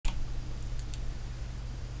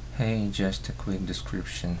Hey, just a quick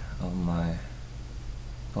description of my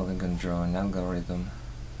polygon drawing algorithm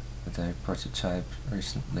that I prototyped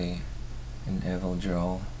recently in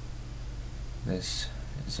EvilDraw. This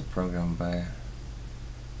is a program by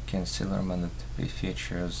Ken Sillerman that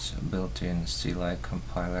features a built-in C-like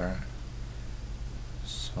compiler,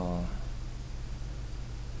 so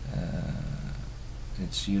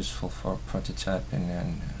it's useful for prototyping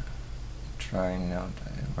and trying out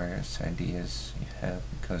various ideas you have,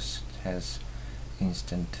 because it has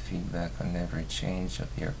instant feedback on every change of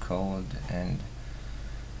your code, and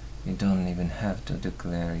you don't even have to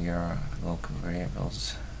declare your local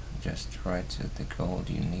variables. Just write the code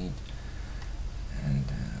you need and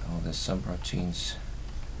all the subroutines.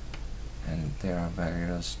 And there are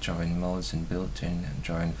various drawing modes and built-in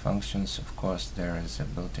drawing functions. Of course, there is a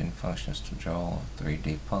built-in functions to draw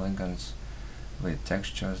 3D polygons with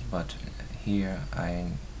textures, but here I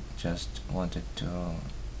just wanted to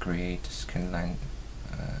create a scanline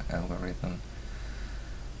algorithm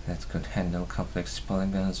that could handle complex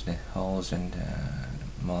polygons with holes and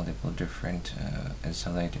multiple different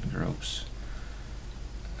isolated groups,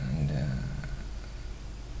 and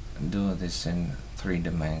do this in 3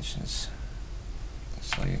 dimensions.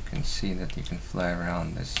 So you can see that you can fly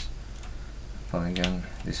around this polygon.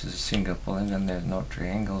 This is a single polygon, there's no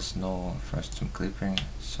triangles, no frustum clipping,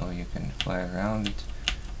 so you can fly around it,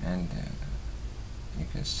 and you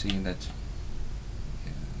can see that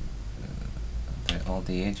all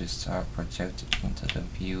the edges are projected into the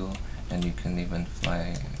view, and you can even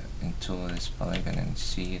fly into this polygon and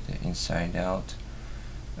see the inside out,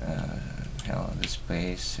 how the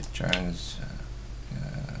space it turns,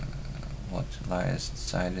 what lies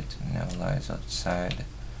inside it now lies outside,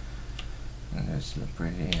 and there's a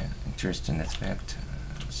pretty interesting effect.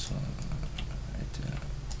 So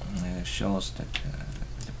it shows that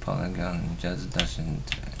the polygon just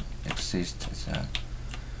doesn't exist as a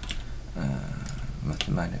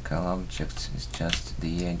mathematical object. It's just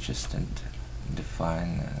the edges that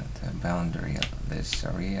define the boundary of this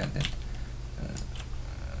area that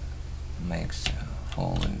makes a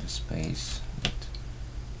hole in the space that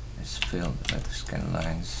is filled with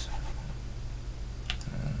scanlines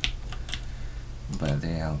by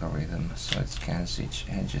the algorithm. So it scans each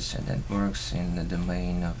edges, and it works in the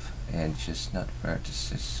domain of edges, not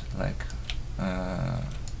vertices, like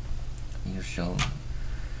usual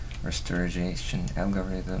rasterization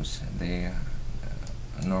algorithms. They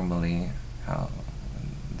normally how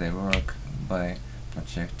they work by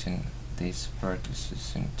projecting these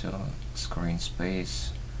vertices into screen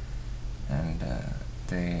space, and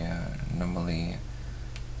they normally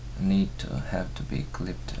need to have to be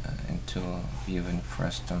clipped into viewing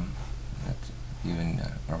frustum, that viewing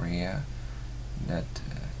area that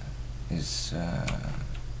is a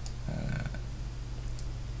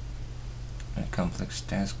complex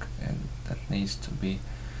task, and that needs to be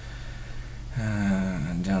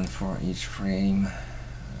done for each frame,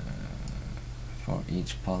 for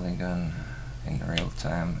each polygon in real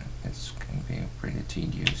time. It can be pretty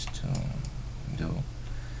tedious to do,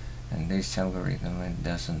 and this algorithm, it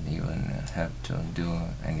doesn't even have to do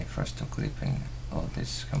any frustum clipping of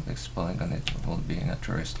this complex polygon. It will be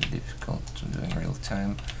notoriously difficult to do in real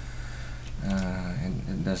time. And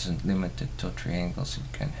it doesn't limit it to triangles,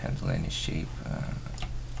 it can handle any shape,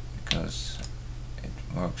 because it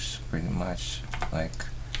works pretty much like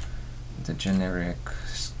the generic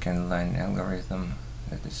scanline algorithm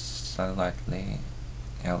that is slightly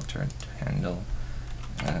altered to handle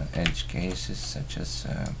edge cases, such as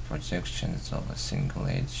projections of a single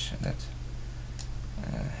edge that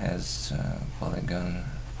has polygon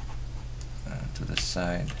to the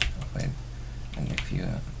side of it, and if you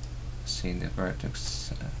see the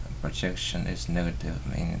vertex projection is negative,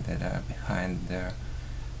 meaning that are behind their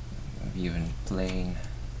viewing plane,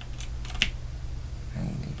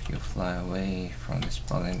 and if you fly away from this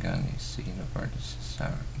polygon, you see the vertices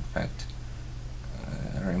are in fact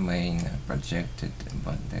remain projected,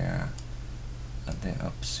 but they are at the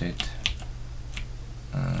opposite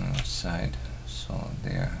side, so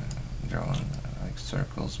they are drawn like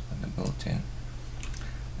circles by the built-in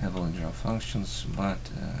EvilDraw functions. But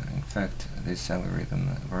in fact this algorithm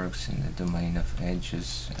works in the domain of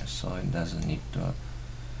edges, so it doesn't need to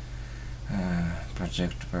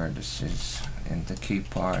project vertices, and the key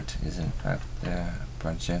part is in fact the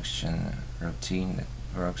projection routine that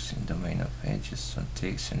works in domain of edges. So it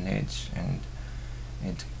takes an edge and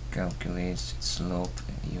it calculates its slope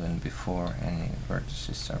even before any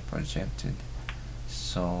vertices are projected.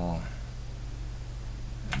 So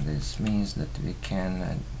this means that we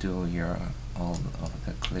can do all of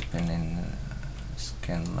the clipping in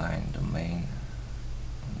scanline domain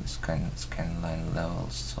on this kind of scanline level,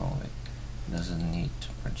 so it doesn't need to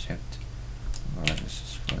project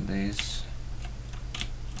vertices for this.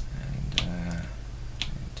 And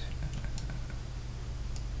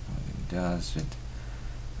what it does, it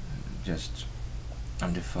just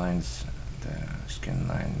defines the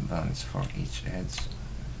scanline bounds for each edge,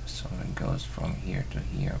 so it goes from here to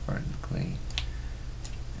here vertically,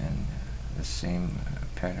 and the same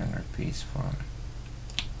pattern repeats for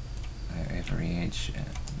every edge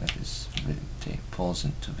that is falls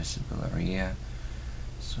into visible area.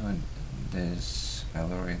 So this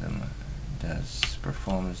algorithm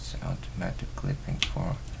performs automatic clipping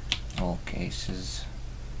for all cases.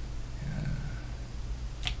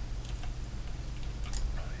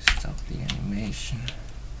 Stop the animation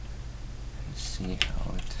and see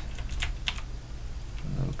how it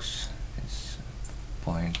looks. This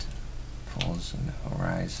point falls on the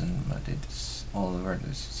horizon, but all the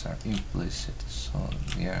vertices are implicit, so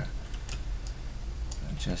they are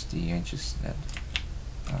just the edges that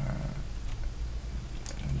are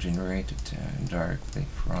generated directly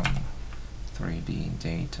from 3D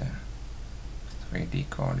data, 3D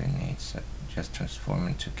coordinates that just transform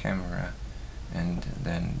into camera, and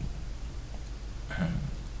then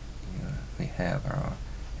we have our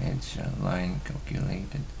edge line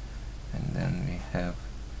calculated, and then we have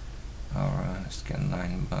our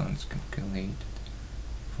scanline bounds calculated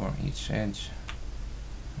for each edge.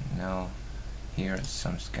 Now here is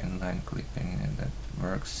some scanline clipping that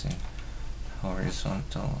works in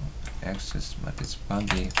horizontal axis, but it's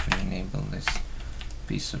buggy. If we enable this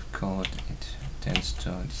piece of code, it tends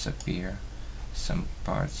to disappear some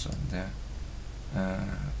parts of the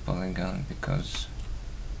polygon because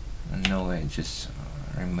no edges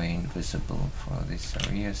remain visible for this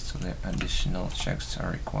area, so the additional checks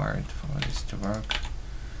are required for this to work.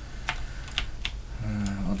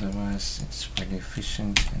 Otherwise it's pretty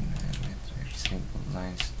efficient, and with simple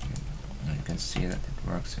lines you can see that it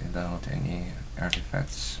works without any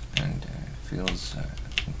artifacts, and fills the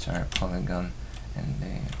entire polygon, and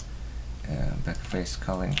the backface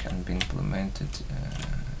culling can be implemented.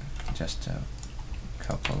 Just a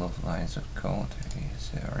couple of lines of code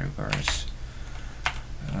is a reverse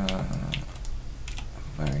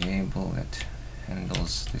variable that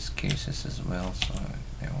handles these cases as well, so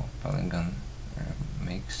the polygon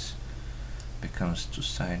mix becomes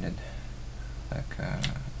two-sided like a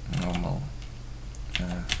normal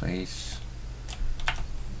face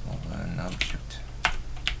of an object.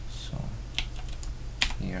 So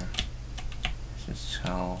here, this is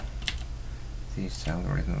how this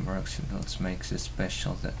algorithm works. It also makes it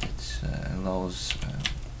special that it allows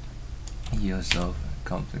use of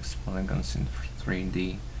complex polygons in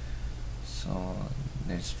 3D. So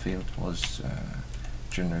this field was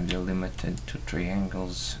generally limited to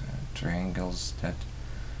triangles, triangles that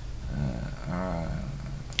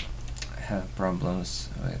have problems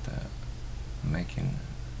with making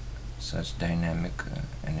such dynamic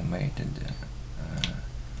animated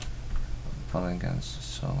polygons,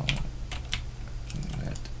 so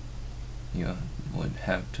that you would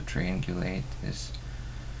have to triangulate this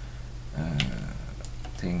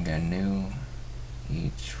thing anew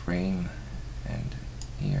each frame, and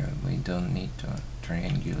here we don't need to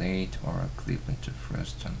triangulate or clip into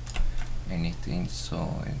frustum anything,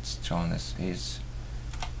 so it's shown as is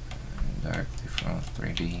directly from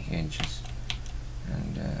 3D edges.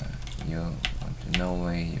 And no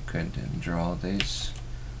way you could draw this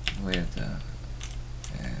with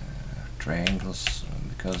triangles,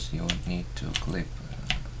 because you would need to clip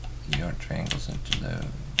your triangles into the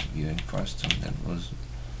view in frustum. That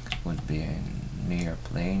would be a near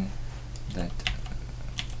plane that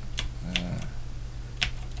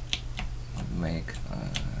would make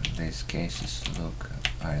these cases look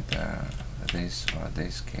either this or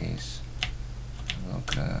this case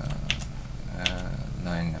look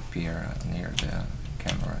line appear near the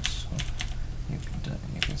camera, so you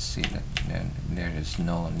can see that there is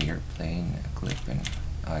no near plane clipping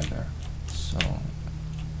either. So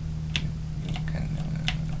you can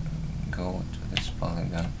go to this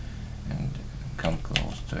polygon and come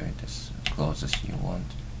close to it, as close as you want.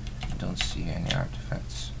 You don't see any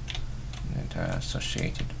artifacts that are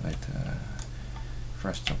associated with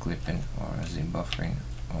frustum clipping or Z buffering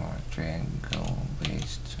or triangle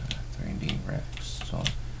based 3D graphics. So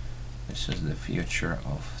this is the future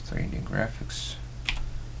of 3D graphics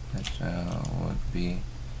that would be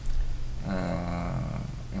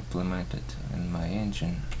implemented in my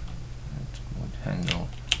engine. It would handle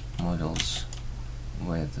models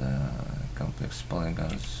with complex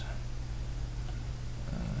polygons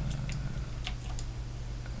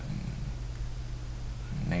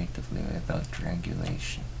natively without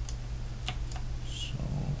triangulation. So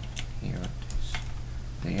here it is.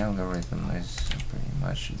 The algorithm is pretty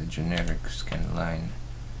much the generic scanline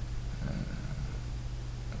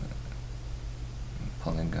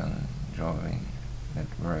polygon drawing that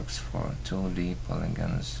works for 2D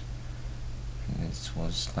polygons, and it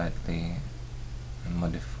was slightly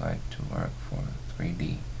modified to work for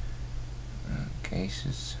 3D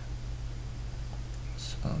cases.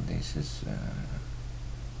 So this is a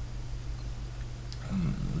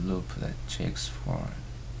loop that checks for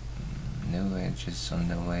new edges on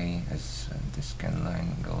the way as the scan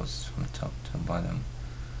line goes from top to bottom,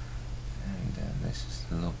 and this is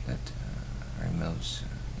the loop that removes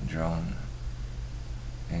drawn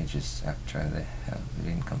edges after they have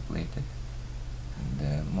been completed.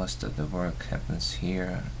 And most of the work happens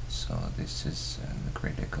here, so this is the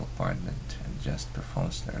critical part that just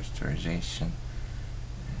performs the rasterization,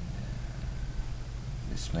 and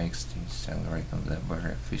this makes these algorithms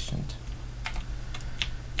very efficient.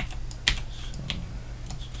 So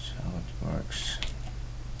this is how it works.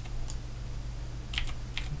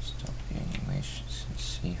 Stop the animations and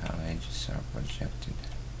see how edges are projected.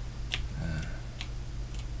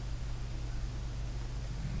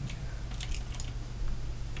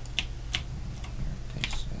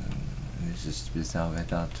 This is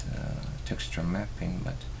without texture mapping,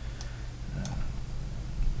 but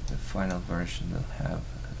the final version will have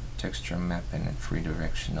texture mapping and free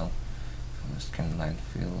directional for the scanline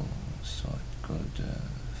fill, so it could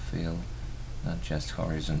fill not just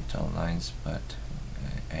horizontal lines but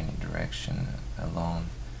any direction along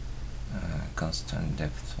constant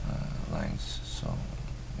depth lines. So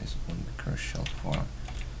this would be crucial for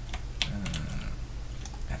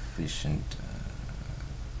efficient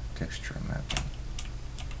texture mapping.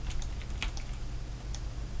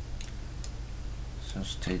 So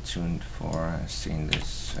stay tuned for seeing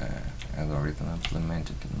this algorithm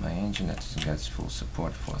implemented in my engine that gets full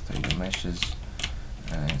support for 3D meshes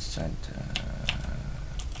inside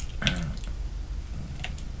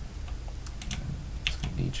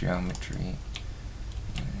 3D geometry,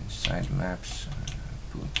 inside maps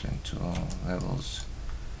put into levels.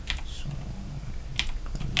 So it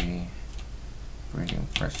could be pretty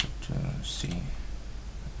impressive to see.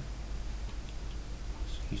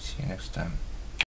 See you next time.